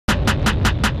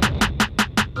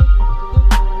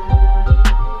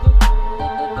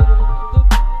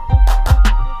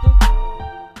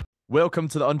Welcome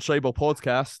to the Untribal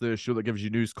Podcast, the show that gives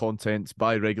you news content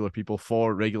by regular people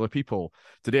for regular people.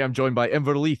 Today I'm joined by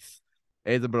Inverleith,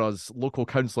 Edinburgh's local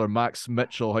councillor, Max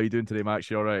Mitchell. How are you doing today,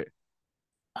 Max? You all right?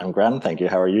 I'm grand, thank you.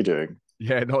 How are you doing?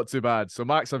 Yeah, not too bad. So,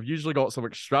 Max, I've usually got some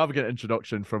extravagant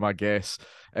introduction for my guests,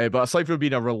 but aside from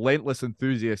being a relentless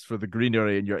enthusiast for the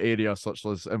greenery in your area, such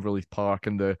as Inverleith Park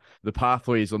and the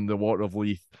pathways on the Water of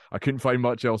Leith, I couldn't find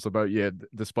much else about you,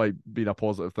 despite being a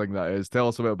positive thing that is. Tell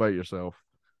us a bit about yourself.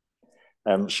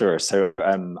 Sure.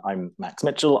 I'm Max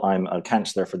Mitchell. I'm a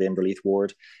councillor for the Inverleith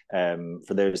ward.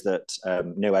 For those that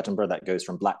know Edinburgh, that goes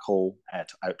from Blackhall out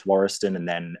to Warriston and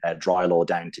then Drylaw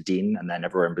down to Dean and then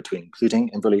everywhere in between, including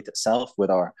Inverleith itself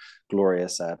with our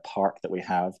glorious park that we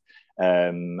have.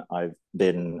 I've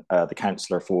been the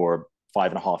councillor for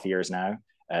 5.5 years now.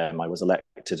 I was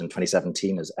elected in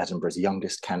 2017 as Edinburgh's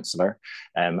youngest councillor.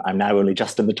 I'm now only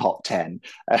just in the top 10.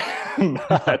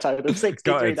 But out of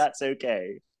 63, that's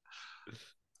okay.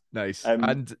 Nice. Um,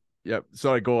 And yeah,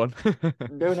 sorry, go on.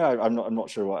 no, I'm not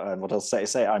sure what else to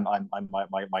say. I'm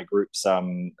my group's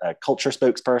culture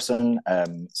spokesperson.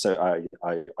 So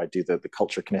I do the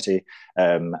culture committee,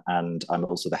 and I'm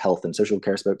also the health and social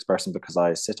care spokesperson because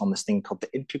I sit on this thing called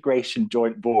the Integration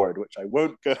Joint Board, which I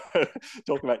won't go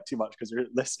talk about too much because your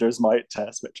listeners might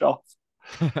switch off.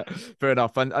 Fair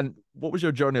enough. And what was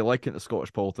your journey like into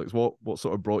Scottish politics? What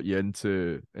sort of brought you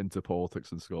into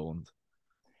politics in Scotland?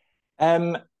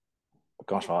 Um,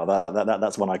 Gosh, wow,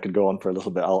 that's one I could go on for a little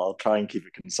bit. I'll try and keep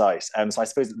it concise. So I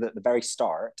suppose at the very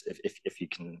start, if you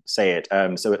can say it.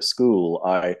 So at school,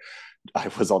 I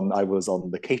was on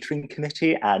the catering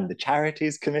committee and the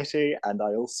charities committee, and I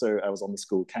was on the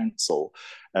school council.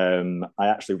 I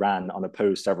actually ran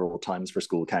unopposed several times for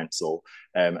school council,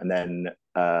 and then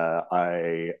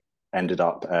I ended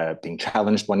up being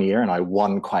challenged one year and I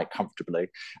won quite comfortably.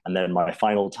 And then my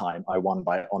final time, I won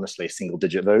by honestly single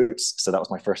digit votes. So that was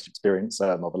my first experience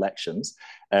of elections.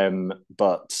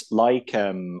 But like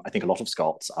I think a lot of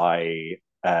Scots, I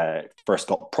first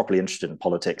got properly interested in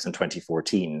politics in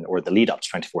 2014 or the lead up to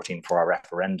 2014 for our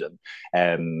referendum.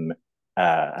 And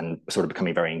sort of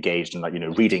becoming very engaged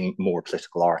in reading more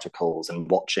political articles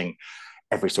and watching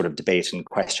every sort of debate and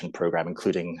question program,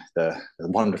 including the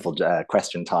wonderful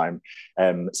question time.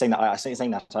 Saying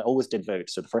that I always did vote.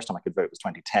 So the first time I could vote was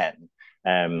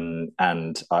 2010,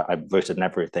 and I voted in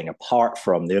everything apart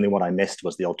from the only one I missed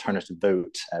was the alternative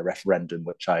vote referendum,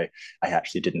 which I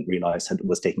actually didn't realize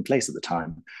was taking place at the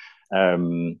time.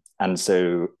 And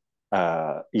so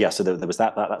so there was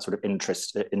that sort of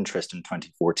interest in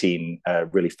 2014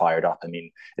 really fired up. I mean,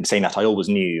 in saying that, I always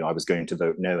knew I was going to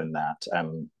vote no in that.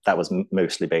 That was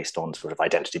mostly based on sort of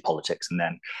identity politics, and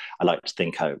then I like to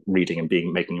think how reading and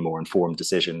making a more informed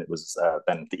decision. It was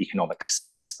then the economics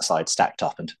side stacked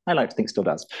up, and I like to think still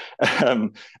does.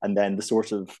 And then the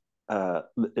sort of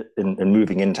in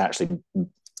moving into actually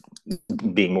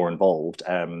being more involved.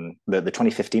 The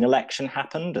 2015 election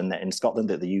happened, and in Scotland,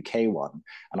 the UK won,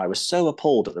 and I was so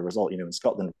appalled at the result. In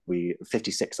Scotland,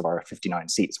 56 of our 59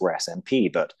 seats were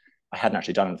SNP, but I hadn't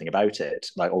actually done anything about it.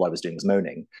 Like all I was doing was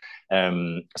moaning.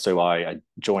 So I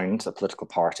joined a political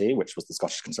party, which was the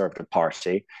Scottish Conservative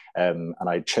Party, and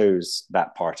I chose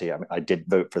that party. I mean, I did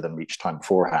vote for them each time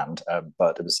beforehand,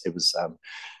 but it was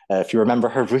if you remember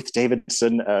her, Ruth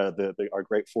Davidson, our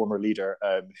great former leader,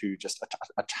 who just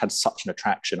had such an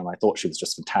attraction, and I thought she was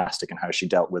just fantastic in how she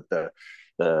dealt with the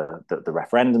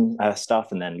referendum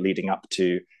stuff, and then leading up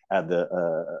to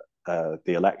the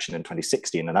election in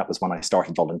 2016, and that was when I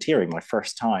started volunteering, my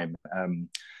first time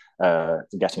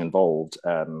getting involved.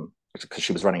 Because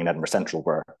she was running in Edinburgh Central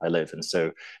where I live. And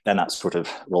so then that sort of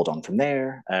rolled on from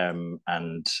there.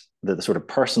 And the sort of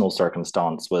personal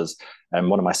circumstance was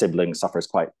one of my siblings suffers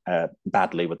quite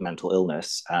badly with mental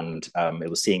illness. And it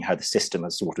was seeing how the system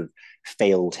has sort of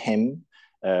failed him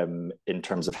in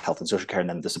terms of health and social care, and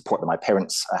then the support that my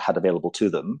parents had available to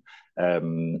them.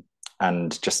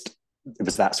 And just it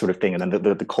was that sort of thing. And then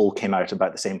the call came out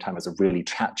about the same time as a really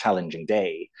challenging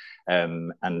day.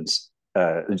 And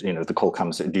the call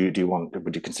comes, would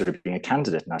you consider being a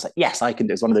candidate? And I was like, yes, I can.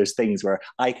 It's one of those things where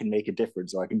I can make a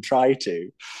difference, or I can try to.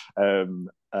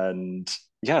 And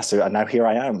yeah, so and now here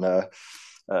I am,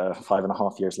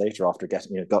 5.5 years later, after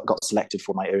getting got selected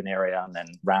for my own area, and then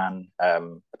ran,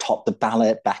 topped the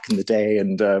ballot back in the day,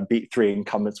 and beat three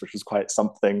incumbents, which was quite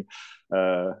something.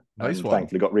 Nice and one.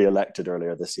 thankfully got re-elected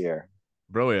earlier this year.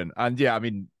 Brilliant. And yeah, I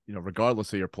mean,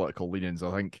 regardless of your political leanings,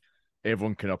 I think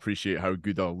everyone can appreciate how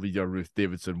good a leader Ruth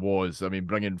Davidson was. I mean,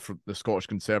 bringing from the Scottish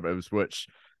Conservatives, which,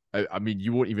 I mean,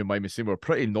 you won't even mind me saying, were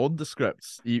pretty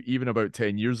nondescript. Even about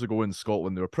 10 years ago in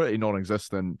Scotland, they were pretty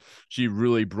non-existent. She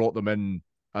really brought them in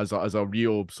as a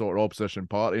real sort of opposition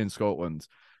party in Scotland.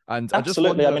 And I just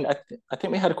Absolutely. I wonder, mean, I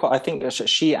think we had quite. I think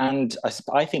she and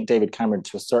I think David Cameron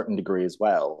to a certain degree as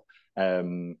well.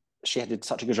 Um, she did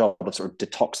such a good job of sort of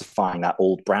detoxifying that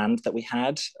old brand that we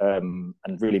had, and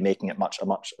really making it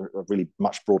a really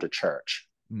much broader church.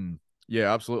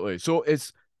 yeah, absolutely. So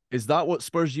is that what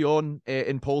spurs you on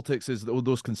in politics? Is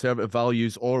those conservative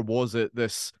values, or was it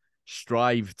this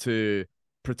strive to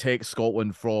protect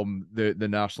Scotland from the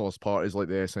nationalist parties like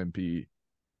the SNP?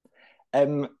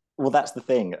 Well, that's the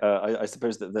thing. I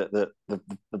suppose that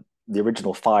the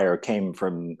original fire came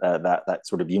from that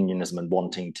sort of unionism and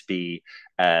wanting to be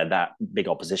that big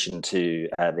opposition to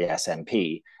the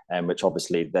SNP, which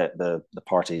obviously the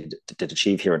party did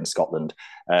achieve here in Scotland.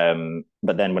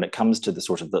 But then when it comes to the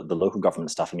sort of the local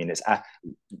government stuff, I mean, it's a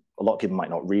lot of people might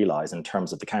not realize in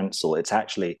terms of the council, it's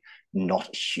actually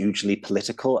not hugely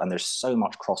political, and there's so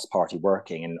much cross-party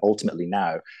working. And ultimately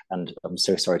now, and I'm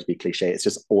so sorry to be cliche, it's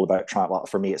just all about trying. Well,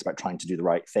 for me, it's about trying to do the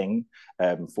right thing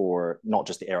for not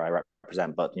just the area I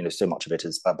represent, but so much of it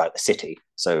is about the city.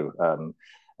 So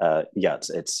yeah,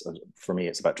 it's for me,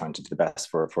 it's about trying to do the best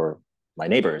for my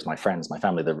neighbours, my friends, my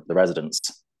family, the residents.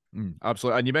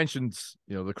 Absolutely. And you mentioned,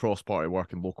 the cross-party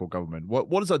work in local government. What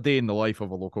does a day in the life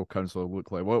of a local councillor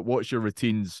look like? What's your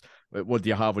routines? What do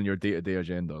you have on your day-to-day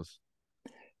agendas?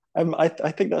 I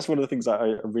think that's one of the things that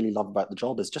I really love about the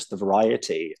job is just the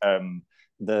variety.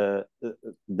 The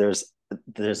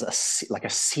there's like a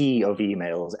sea of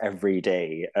emails every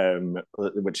day,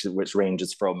 which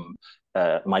ranges from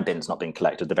my bin's not being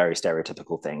collected, the very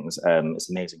stereotypical things. It's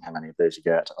amazing how many of those you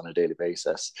get on a daily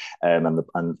basis, and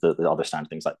the other standard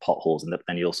things like potholes, and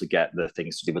then you also get the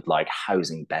things to do with like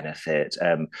housing benefit,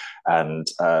 and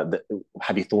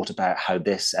have you thought about how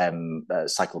this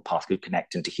cycle path could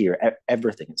connect into here?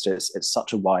 Everything. It's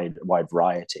such a wide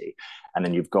variety. And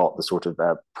then you've got the sort of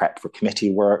prep for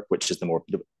committee work, which is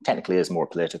technically is more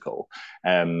political.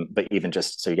 But even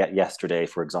just so yesterday,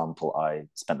 for example, I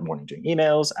spent the morning doing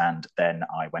emails, and then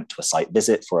I went to a site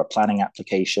visit for a planning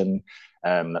application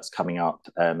that's coming up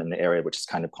in the area, which is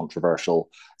kind of controversial.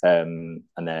 And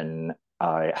then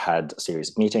I had a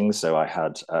series of meetings. So I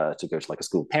had to go to like a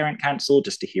school parent council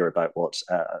just to hear about what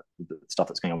the stuff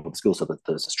that's going on with the school. So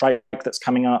there's a strike that's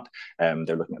coming up.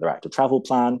 They're looking at their active travel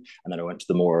plan. And then I went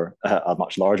to a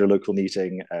much larger local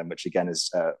meeting, which again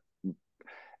is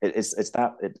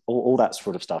all that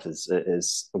sort of stuff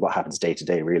is what happens day to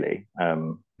day, really.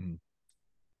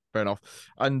 Fair enough.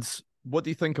 And what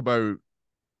do you think about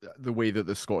the way that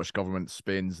the Scottish government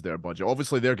spends their budget?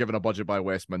 Obviously, they're given a budget by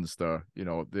Westminster.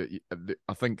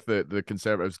 I think that the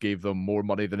Conservatives gave them more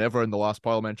money than ever in the last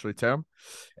parliamentary term.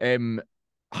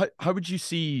 How would you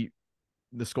see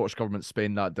the Scottish government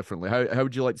spend that differently? How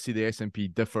would you like to see the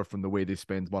SNP differ from the way they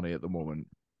spend money at the moment?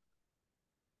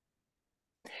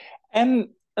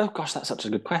 Oh gosh, that's such a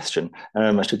good question.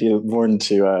 I should be more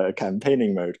into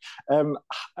campaigning mode.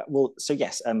 Well, so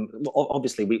yes,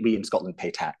 obviously we in Scotland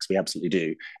pay tax. We absolutely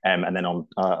do. And then on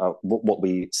what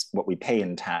we pay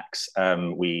in tax,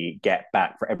 we get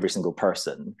back for every single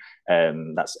person.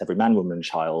 That's every man, woman, and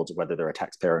child, whether they're a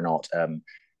taxpayer or not.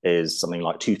 Is something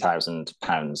like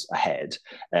 £2,000 a head,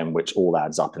 which all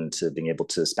adds up into being able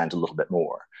to spend a little bit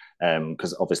more.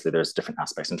 Because obviously there's different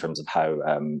aspects in terms of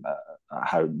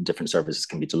how different services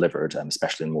can be delivered,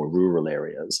 especially in more rural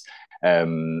areas.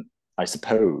 I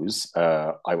suppose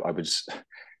I would.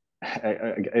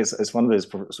 It's one of those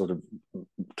sort of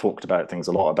talked about things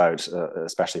a lot about,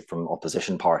 especially from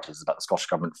opposition parties, about the Scottish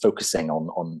government focusing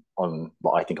on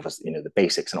what I think of as the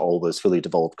basics and all those fully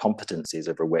devolved competencies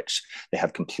over which they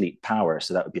have complete power.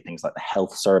 So that would be things like the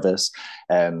health service,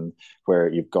 where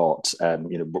you've got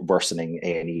worsening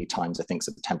A&E times. I think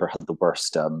September had the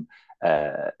worst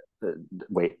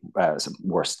some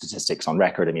worse statistics on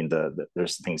record. I mean,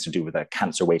 there's things to do with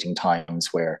cancer waiting times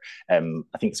where I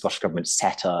think the Scottish government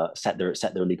set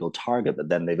their legal target, but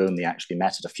then they've only actually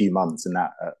met it a few months in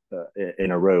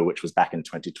a row, which was back in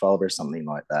 2012 or something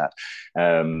like that.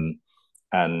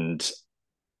 And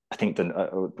I think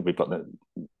we've got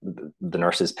the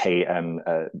nurses' pay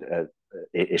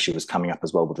issue was coming up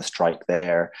as well with the strike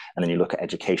there. And then you look at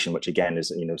education, which again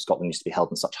is, Scotland used to be held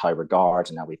in such high regard,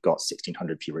 and now we've got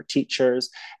 1,600 fewer teachers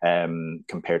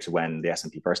compared to when the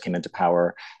SNP first came into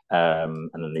power. And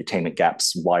then the attainment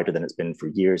gap's wider than it's been for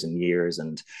years and years.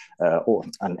 And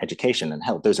education and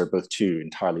health, those are both two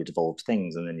entirely devolved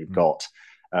things. And then you've got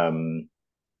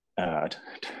I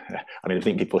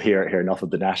think people hear enough of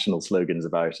the national slogans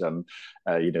about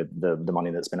the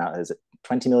money that's been out. Is it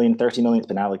 20 million, 30 million has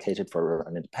been allocated for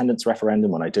an independence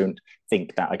referendum, when I don't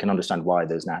think that I can understand why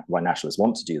why nationalists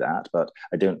want to do that, but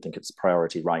I don't think it's a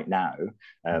priority right now,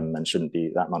 and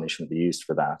that money shouldn't be used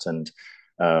for that. And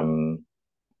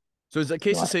so is it a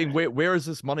case of saying where is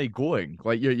this money going?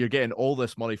 Like you're getting all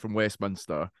this money from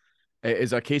Westminster.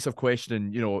 Is it a case of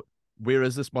questioning, where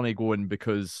is this money going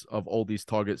because of all these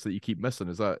targets that you keep missing?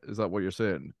 Is that what you're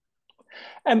saying?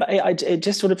 It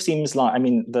just sort of seems like, I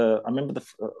remember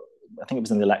I think it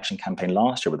was in the election campaign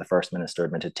last year where the First Minister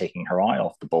admitted taking her eye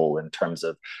off the ball in terms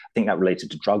of, I think that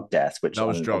related to drug deaths, which that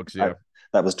was drugs, yeah.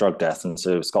 That was drug deaths, and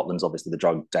so Scotland's obviously the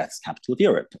drug deaths capital of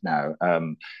Europe now,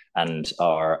 and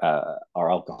our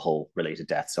alcohol-related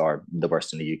deaths are the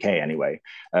worst in the UK anyway,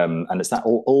 and it's that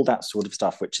all that sort of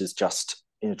stuff which is just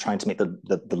trying to make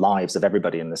the lives of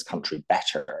everybody in this country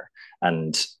better.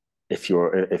 And if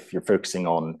you're focusing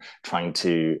on trying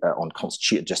to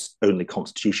just only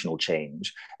constitutional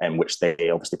change, which they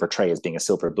obviously portray as being a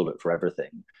silver bullet for everything,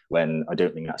 when I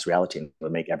don't think that's reality, and will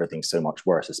make everything so much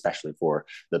worse, especially for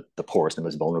the poorest and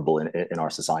most vulnerable in our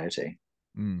society.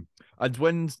 Mm. And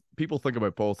when people think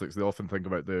about politics, they often think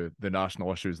about the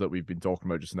national issues that we've been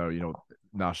talking about just now,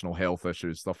 national health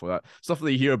issues, stuff like that, stuff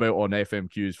that you hear about on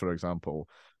FMQs, for example.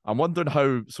 I'm wondering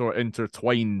how sort of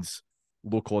intertwined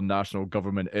local and national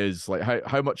government is. Like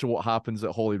how much of what happens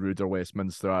at Holyrood or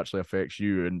Westminster actually affects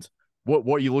you, and what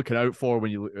are you looking out for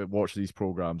when you watch these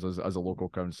programs as a local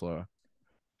councillor?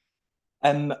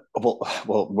 Well,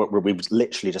 we've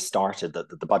literally just started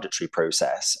the budgetary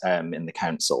process in the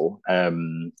council,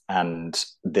 and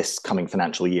this coming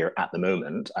financial year at the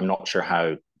moment, I'm not sure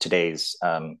how today's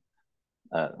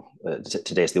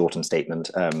the autumn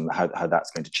statement, how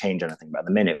that's going to change anything. But at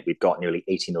the minute, we've got nearly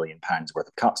 £80 million worth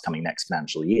of cuts coming next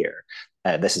financial year.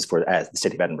 This is for the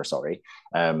City of Edinburgh, sorry.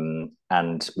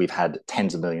 And we've had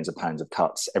tens of millions of pounds of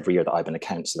cuts every year that I've been a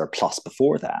councillor, plus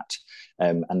before that.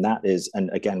 And that is, and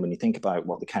again, when you think about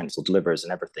what the council delivers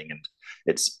and everything, and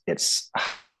it's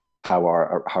how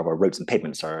our roads and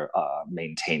pavements are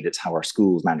maintained, it's how our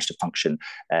schools manage to function,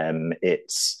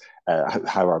 it's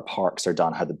how our parks are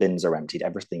done, how the bins are emptied,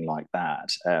 everything like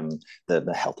that.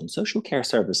 The health and social care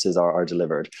services are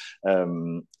delivered,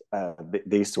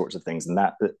 these sorts of things, and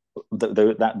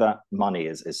that money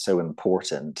is so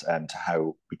important to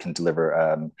how we can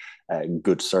deliver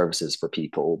good services for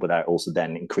people without also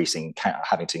then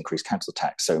having to increase council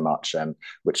tax so much,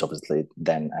 which obviously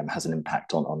then has an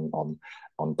impact on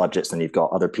budgets. And you've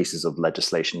got other pieces of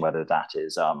legislation, whether that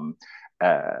is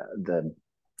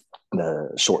the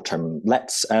short-term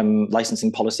lets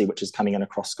licensing policy, which is coming in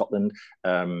across Scotland.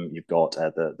 You've got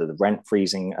the rent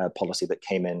freezing policy that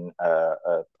came in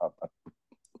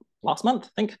last month, I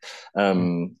think,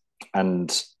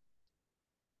 and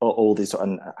all these,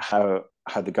 and how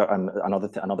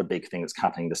another big thing that's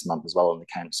happening this month as well in the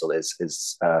council is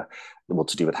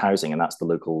to do with housing, and that's the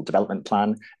local development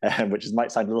plan, which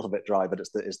might sound a little bit dry, but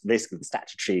it's basically the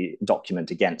statutory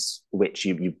document against which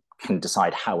you can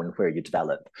decide how and where you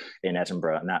develop in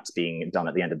Edinburgh, and that's being done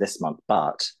at the end of this month.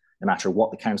 But no matter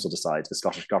what the council decides, the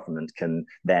Scottish Government can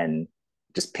then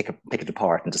just pick it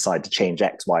apart and decide to change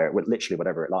X, Y, or literally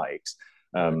whatever it likes,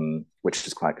 which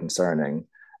is quite concerning.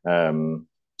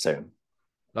 So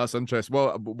that's interesting.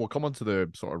 Well, we'll come on to the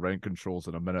sort of rent controls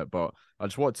in a minute, but I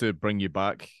just want to bring you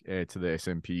back to the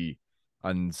SNP.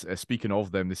 And speaking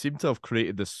of them, they seem to have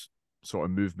created this sort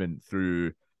of movement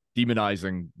through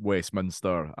demonising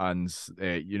Westminster and,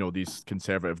 these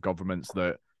conservative governments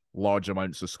that large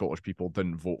amounts of Scottish people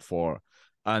didn't vote for.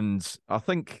 And I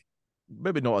think,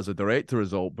 maybe not as a direct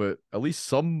result, but at least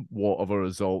somewhat of a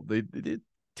result, they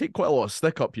take quite a lot of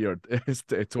stick up here as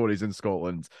Tories in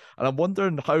Scotland. And I'm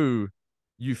wondering how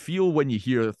you feel when you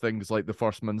hear things like the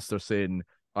First Minister saying,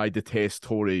 "I detest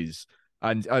Tories."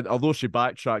 And although she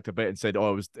backtracked a bit and said,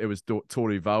 "Oh, it was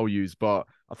Tory values," but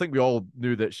I think we all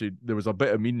knew that there was a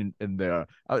bit of meaning in there.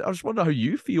 I just wonder how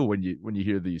you feel when you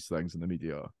hear these things in the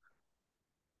media.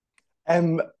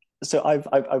 So I've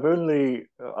only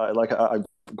I've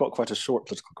got quite a short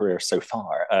political career so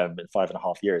far, in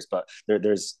 5.5 years, but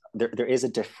there is a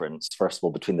difference, first of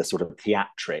all, between the sort of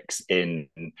theatrics in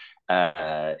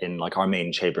like our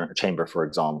main chamber, for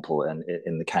example, and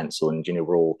in the council, and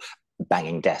we're all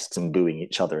banging desks and booing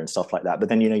each other and stuff like that. But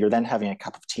then you're then having a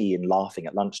cup of tea and laughing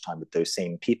at lunchtime with those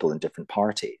same people in different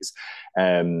parties,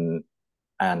 and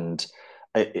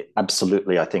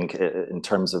absolutely, I think in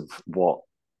terms of what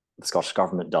the Scottish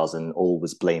Government does and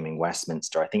always blaming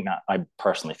Westminster, I think that I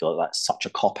personally feel that that's such a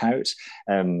cop-out.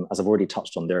 As I've already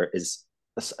touched on, there is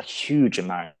a huge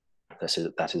amount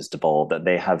that is devolved, that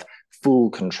they have full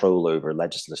control over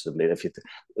legislatively. If you,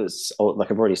 like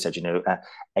I've already said,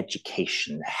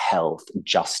 education, health,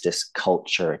 justice,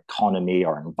 culture, economy,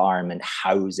 our environment,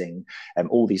 housing,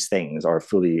 all these things are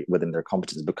fully within their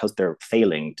competence. Because they're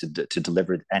failing to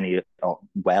deliver any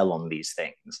well on these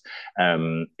things,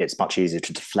 it's much easier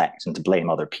to deflect and to blame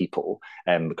other people.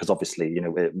 Because obviously,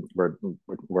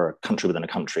 we're a country within a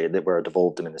country, that we're a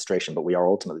devolved administration, but we are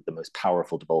ultimately the most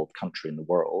powerful devolved country in the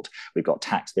world. We've got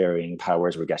tax varying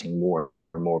powers. We're getting more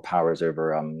and more powers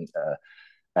over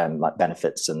like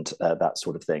benefits and that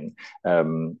sort of thing.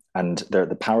 And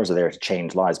the powers are there to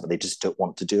change lives, but they just don't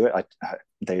want to do it.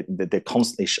 They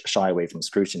constantly shy away from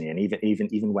scrutiny, and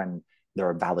even when there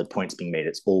are valid points being made,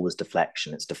 it's always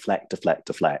deflection. It's deflect.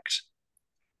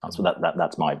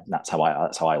 That's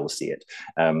how I will see it.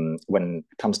 When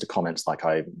it comes to comments like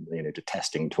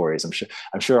detesting Tories,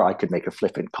 I'm sure I could make a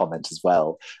flippant comment as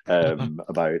well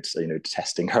about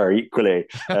detesting her equally.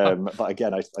 But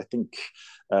again, I think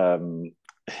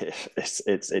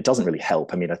it doesn't really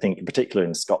help. I mean, I think in particular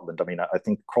in Scotland, I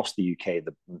think across the UK,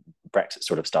 the Brexit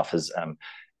sort of stuff has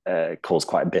caused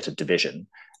quite a bit of division.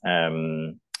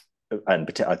 And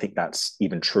I think that's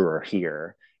even truer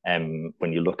here.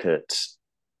 When you look at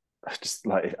just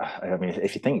like,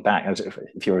 if you think back,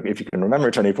 if you can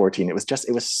remember 2014, it was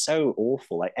so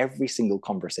awful. Like every single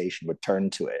conversation would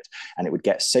turn to it, and it would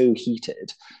get so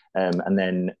heated, and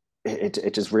then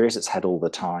it just rears its head all the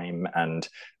time. And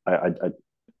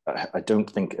I don't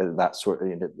think that sort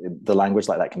of, the language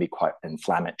like that can be quite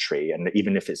inflammatory. And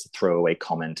even if it's a throwaway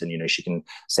comment, and she can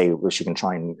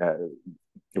try and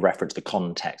reference the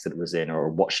context that it was in or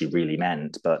what she really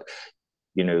meant, but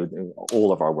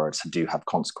all of our words do have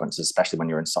consequences, especially when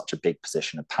you're in such a big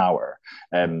position of power.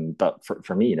 But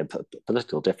for me,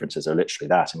 political differences are literally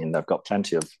that. I mean, I've got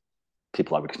plenty of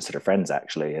people I would consider friends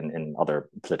actually in other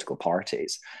political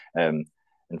parties. In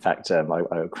fact, I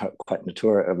quite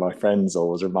notorious. My friends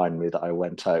always remind me that I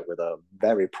went out with a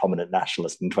very prominent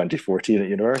nationalist in 2014 at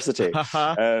university.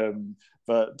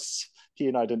 But he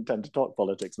and I didn't tend to talk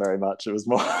politics very much. It was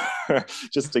more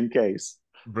just in case.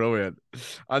 Brilliant.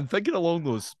 And thinking along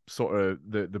those sort of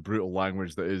the brutal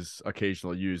language that is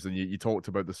occasionally used, and you talked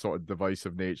about the sort of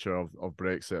divisive nature of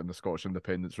Brexit and the Scottish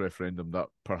independence referendum that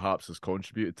perhaps has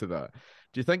contributed to that.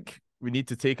 Do you think we need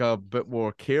to take a bit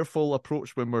more careful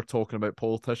approach when we're talking about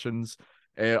politicians?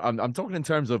 I'm talking in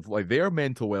terms of like their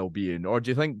mental well-being, or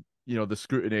do you think the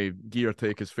scrutiny, give or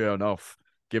take, is fair enough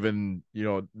given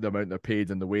the amount they're paid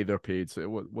and the way they're paid? So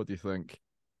what do you think?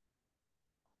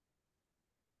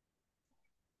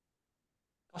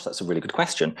 Gosh, that's a really good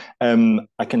question.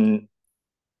 I can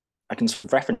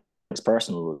reference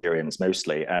personal experience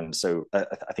mostly, and so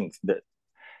I think that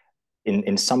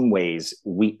in some ways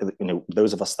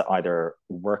those of us that either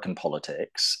work in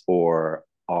politics or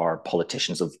are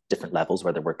politicians of different levels,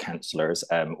 whether we're councillors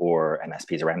or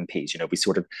MSPs or MPs, we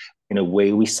sort of, in a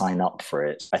way, we sign up for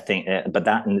it. I think, but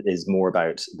that is more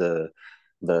about the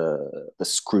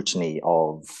scrutiny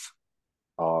of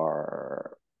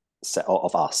our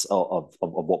of us, of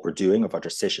what we're doing, of our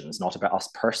decisions, not about us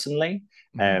personally.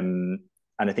 And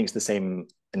I think it's the same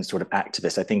in sort of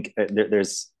activists. I think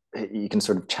there's you can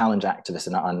sort of challenge activists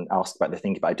and ask about their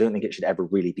thinking, but I don't think it should ever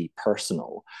really be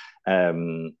personal,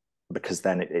 because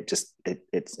then it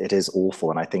is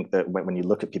awful. And I think that when you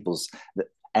look at people's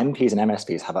MPs and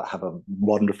MSPs have a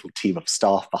wonderful team of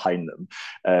staff behind them,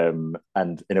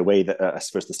 and in a way that I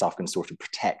suppose the staff can sort of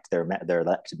protect their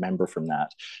elected member from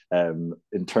that.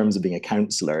 In terms of being a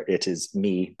councillor, it is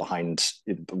me behind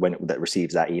that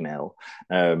receives that email,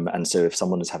 and so if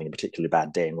someone is having a particularly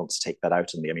bad day and wants to take that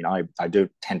out on me, I mean, I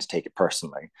don't tend to take it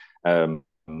personally.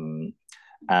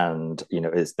 And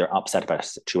they're upset about a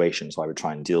situation, so I would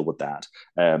try and deal with that.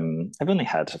 I've only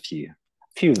had a few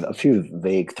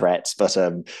vague threats, but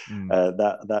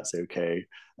that's okay.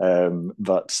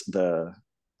 But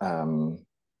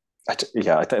I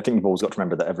think we've always got to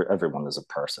remember that everyone is a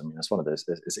person. I mean, it's one of those.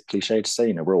 Is it cliche to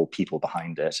say? We're all people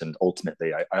behind it, and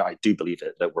ultimately, I do believe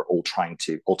it that we're all trying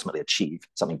to ultimately achieve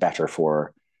something better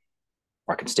for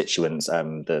our constituents,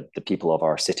 the people of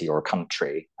our city or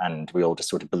country, and we all just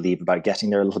sort of believe about getting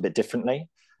there a little bit differently.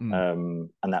 And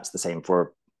that's the same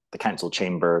for the council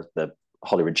chamber, the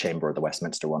Holyrood chamber, or the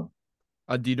Westminster one.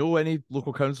 And do you know any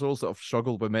local councils that have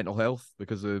struggled with mental health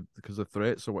because of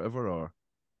threats or whatever? Or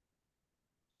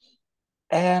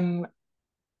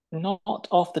not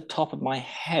off the top of my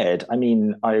head. I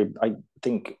mean, I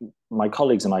think my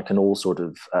colleagues and I can all sort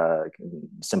of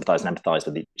sympathise and empathise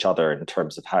with each other in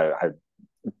terms of how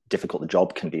difficult the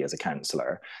job can be as a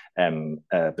councillor,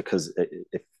 because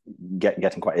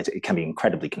it can be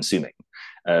incredibly consuming.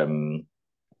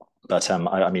 But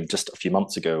I mean, just a few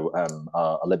months ago,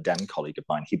 a Lib Dem colleague of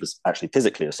mine, he was actually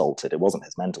physically assaulted. It wasn't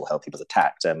his mental health; he was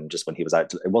attacked. Just when he was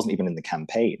out, it wasn't even in the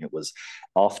campaign. It was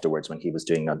afterwards when he was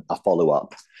doing a follow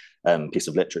up piece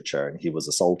of literature, and he was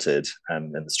assaulted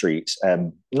in the street.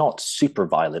 Not super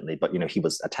violently, but he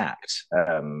was attacked,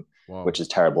 Wow. which is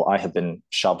terrible. I have been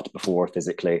shoved before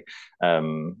physically,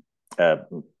 uh,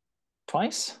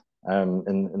 twice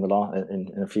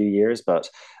in a few years. But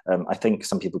I think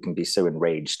some people can be so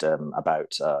enraged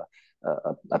about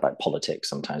politics.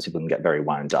 Sometimes people can get very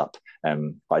wound up.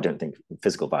 But I don't think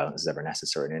physical violence is ever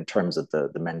necessary. And in terms of the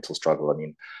mental struggle, I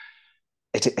mean,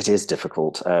 it is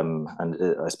difficult, and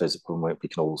I suppose we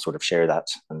can all sort of share that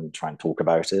and try and talk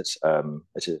about it.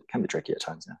 It can be tricky at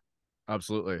times. Yeah.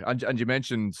 Absolutely. And you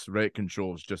mentioned rent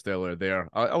controls just earlier there.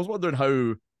 I was wondering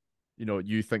how,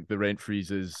 you think the rent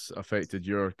freezes affected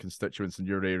your constituents in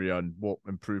your area, and what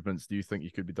improvements do you think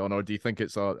you could be done? Or do you think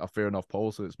it's a fair enough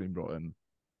policy that's been brought in?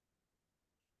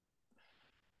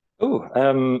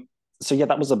 Oh, so yeah,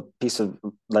 that was a piece of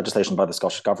legislation by the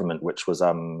Scottish government, which was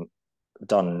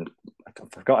done. I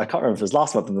can't remember if it was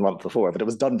last month or the month before, but it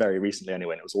was done very recently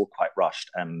anyway, and it was all quite rushed.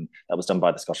 That was done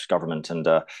by the Scottish government, and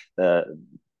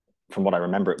from what I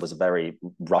remember, it was a very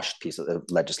rushed piece of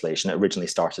legislation. It originally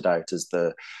started out as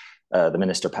the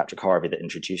minister Patrick Harvey that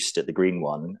introduced it, the Green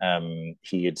one.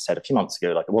 He had said a few months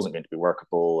ago, like it wasn't going to be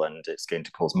workable and it's going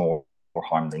to cause more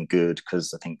harm than good,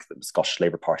 because I think the Scottish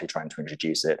Labour Party trying to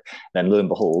introduce it. Then lo and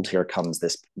behold, here comes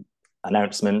this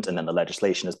announcement, and then the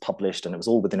legislation is published, and it was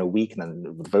all within a week, and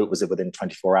then the vote was within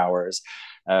 24 hours.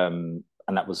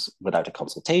 And that was without a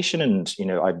consultation. And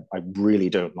I really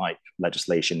don't like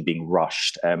legislation being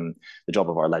rushed. The job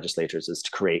of our legislators is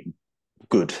to create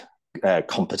good,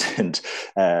 competent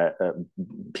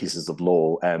pieces of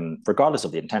law, regardless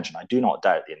of the intention. I do not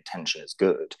doubt the intention is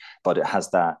good, but it has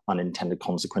that unintended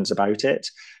consequence about it.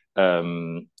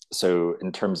 So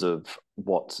in terms of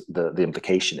what the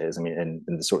implication is, I mean,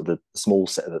 in the sort of the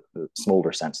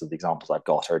smaller sense of the examples I've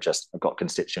got are just, I've got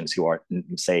constituents who are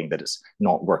saying that it's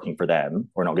not working for them,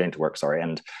 or not going to work, sorry,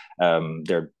 and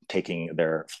they're taking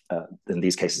their, in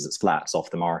these cases, it's flats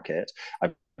off the market.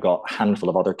 I've got a handful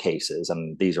of other cases,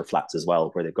 and these are flats as well,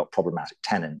 where they've got problematic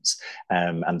tenants,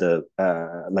 and the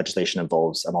legislation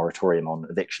involves a moratorium on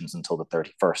evictions until the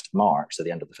 31st of March, so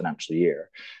the end of the financial year.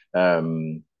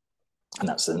 And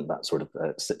that sort of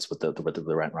sits with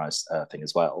the rent rise thing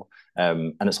as well,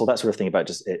 and it's all that sort of thing about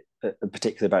just it,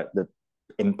 particularly about the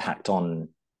impact on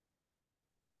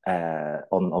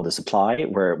the supply,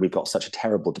 where we've got such a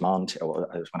terrible demand, or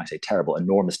when I say terrible,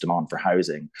 enormous demand for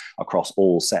housing across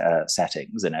all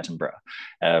settings in Edinburgh.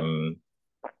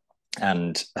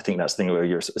 And I think that's the thing where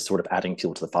you're sort of adding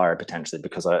fuel to the fire potentially,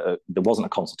 because there wasn't a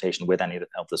consultation with any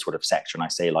of the sort of sector, and I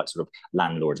say like sort of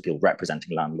landlords, people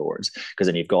representing landlords, because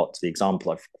then you've got the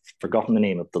example, I've forgotten the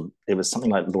name of it was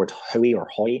something like Lord Hoey or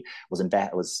Hoy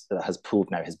has pulled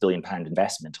now his £1 billion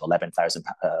investment to 11,000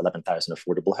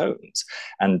 affordable homes.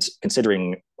 And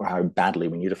considering how badly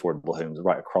we need affordable homes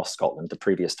right across Scotland, the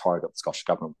previous target of the Scottish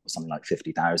government was something like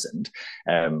 50,000,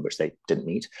 which they didn't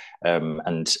meet.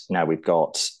 And now we've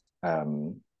got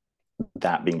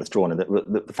that being withdrawn, and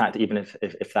the fact that even if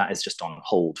that is just on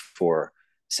hold for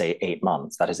say 8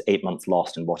 months, that is 8 months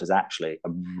lost in what is actually a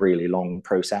really long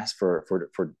process for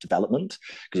development,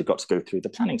 because you've got to go through the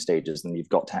planning stages, and you've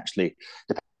got to actually,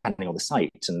 depending on the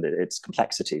site and its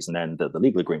complexities, and then the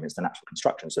legal agreements, the actual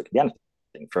construction. So it can be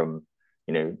anything from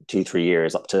 2-3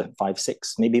 years up to 5,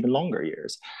 6, maybe even longer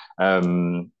years.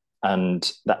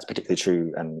 And that's particularly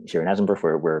true here in Edinburgh,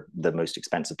 where we're the most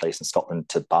expensive place in Scotland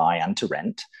to buy and to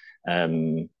rent.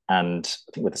 And I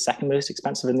think we're the second most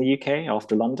expensive in the UK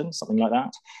after London, something like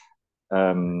that.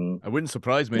 It wouldn't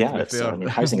surprise me, yeah, to be fair. I mean,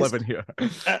 housing living is here.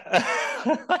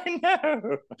 I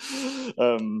know.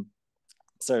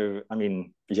 So I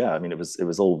mean, yeah, I mean, it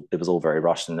was all very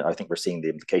rushed, and I think we're seeing the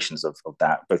implications of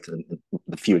that, both in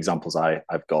the few examples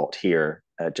I've got here,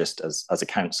 just as a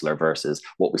councillor, versus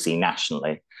what we see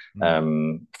nationally,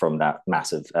 from that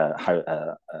massive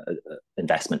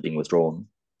investment being withdrawn.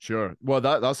 Sure. Well,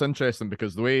 that's interesting,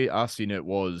 because the way I seen it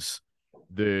was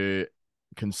the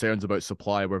concerns about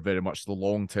supply were very much the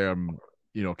long term,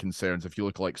 concerns. If you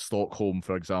look like Stockholm,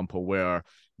 for example, where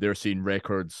they're seeing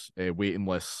records waiting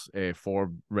lists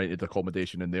for rented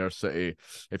accommodation in their city.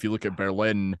 If you look at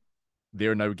Berlin,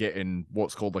 they're now getting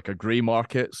what's called like a grey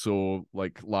market. So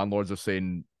like landlords are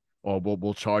saying, oh,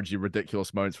 we'll charge you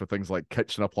ridiculous amounts for things like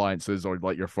kitchen appliances or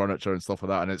like your furniture and stuff like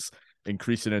that. And it's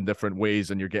increasing in different ways,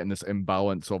 and you're getting this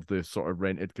imbalance of the sort of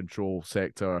rented control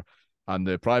sector and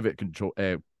the privately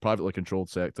controlled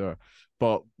sector.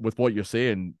 But with what you're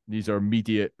saying, these are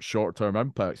immediate short-term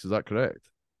impacts. Is that correct?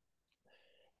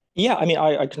 Yeah, I mean,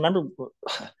 I can remember.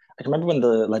 I can remember when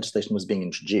the legislation was being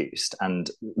introduced, and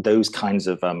those kinds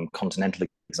of continental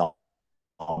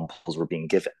examples were being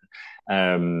given.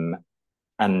 Um,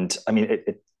 and I mean,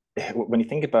 when you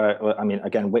think about, I mean,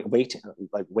 again,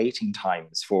 waiting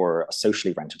times for a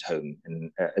socially rented home,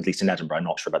 at least in Edinburgh. I'm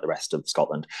not sure about the rest of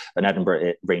Scotland, but in Edinburgh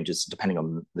it ranges depending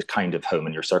on the kind of home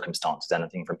and your circumstances,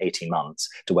 anything from 18 months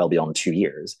to well beyond 2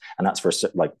 years, and that's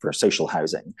for social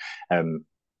housing. Um,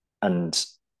 and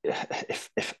if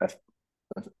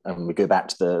and we go back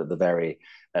to the very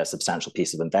substantial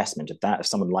piece of investment. If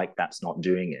someone like that's not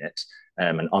doing it,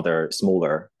 and other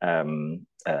smaller and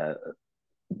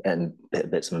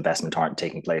bits of investment aren't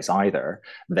taking place either,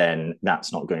 then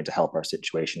that's not going to help our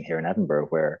situation here in Edinburgh,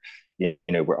 where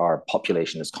where our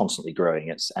population is constantly growing.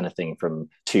 It's anything from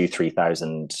 2-3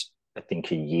 thousand, I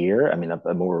think, a year. I mean,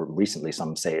 more recently,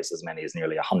 some say it's as many as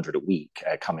nearly 100 a week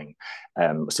coming.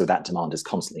 So that demand is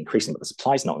constantly increasing, but the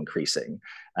supply is not increasing.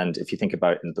 And if you think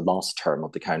about in the last term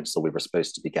of the council, we were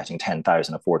supposed to be getting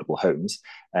 10,000 affordable homes,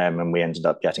 and we ended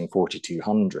up getting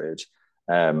 4,200.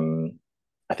 Um,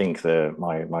 I think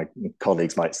my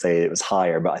colleagues might say it was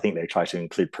higher, but I think they try to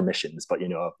include permissions. But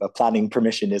a planning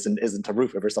permission isn't a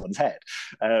roof over someone's head.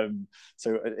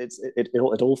 So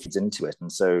it all feeds into it,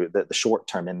 and so the short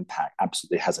term impact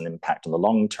absolutely has an impact on the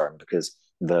long term, because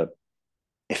the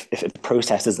if the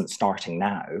process isn't starting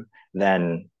now,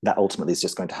 then that ultimately is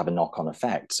just going to have a knock on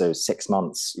effect. So 6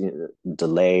 months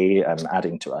delay,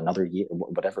 adding to another year,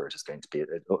 whatever it is going to be,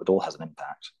 it all has an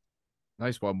impact.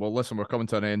 Nice one. Well, listen, we're coming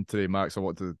to an end today, Max. I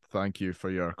want to thank you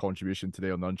for your contribution today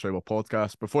on the Untraceable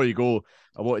podcast. Before you go,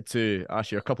 I wanted to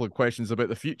ask you a couple of questions about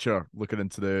the future, looking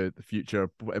into the future,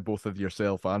 both of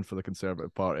yourself and for the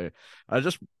Conservative Party. I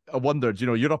wondered,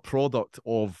 you're a product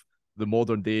of the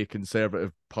modern day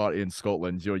Conservative Party in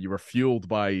Scotland. You were fueled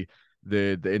by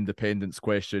the independence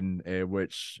question,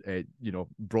 which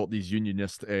brought these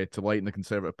unionists to light in the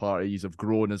Conservative Parties have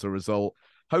grown as a result.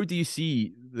 How do you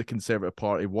see the Conservative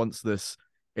Party once this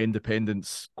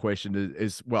independence question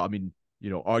is well, I mean,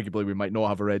 arguably we might not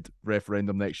have a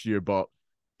referendum next year, but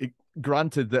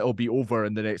granted that it'll be over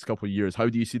in the next couple of years, how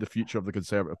do you see the future of the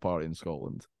Conservative Party in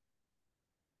Scotland?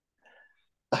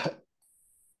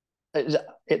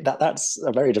 That's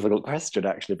a very difficult question,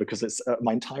 actually, because it's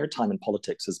my entire time in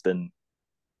politics has been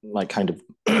like kind of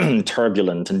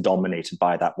turbulent and dominated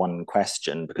by that one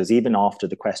question. Because even after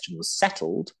the question was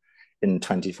settled in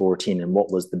 2014, and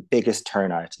what was the biggest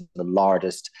turnout and the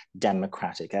largest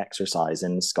democratic exercise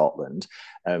in Scotland,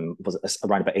 was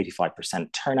around about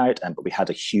 85% turnout, but we had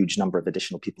a huge number of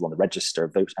additional people on the register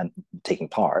vote and taking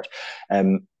part.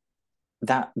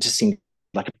 That just seemed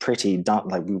like a pretty done,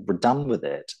 like we were done with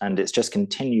it, and it's just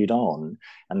continued on.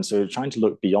 And so trying to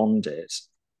look beyond it,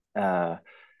 I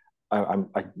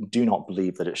do not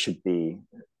believe that it should be.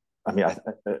 I mean,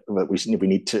 we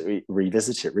need to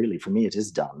revisit it. Really, for me, it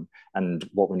is done, and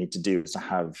what we need to do is to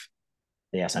have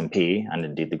the SNP and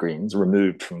indeed the Greens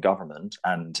removed from government,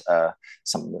 and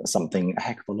something a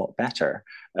heck of a lot better,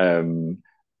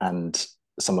 and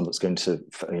someone that's going to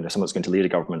lead a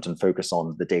government and focus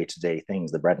on the day-to-day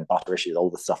things, the bread and butter issues,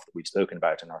 all the stuff that we've spoken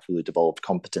about in our fully devolved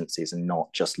competencies, and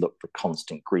not just look for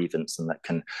constant grievance, and that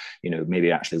can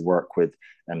maybe actually work with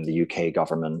the UK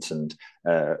government, and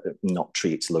not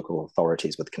treat local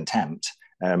authorities with contempt,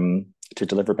 to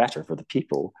deliver better for the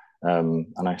people. And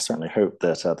I certainly hope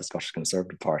that the Scottish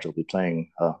Conservative Party will be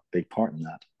playing a big part in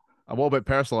that. And what about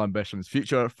personal ambitions?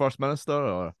 Future First Minister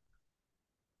or?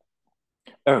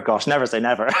 Oh gosh, never say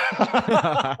never.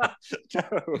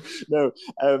 No, no.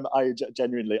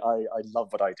 Genuinely, I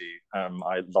love what I do.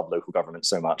 I love local government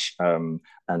so much.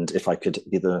 And if I could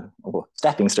be the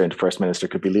stepping stone to First Minister,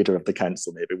 could be leader of the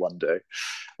council maybe one day.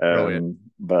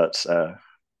 But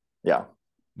yeah.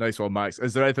 Nice one, Max.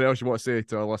 Is there anything else you want to say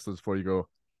to our listeners before you go?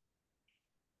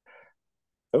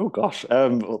 Oh gosh,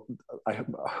 well, I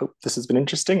hope this has been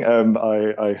interesting.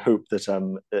 I hope that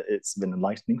it's been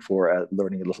enlightening for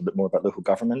learning a little bit more about local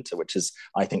government, which is,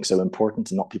 I think, so important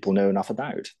and not people know enough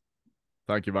about.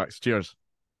 Thank you, Max. Cheers.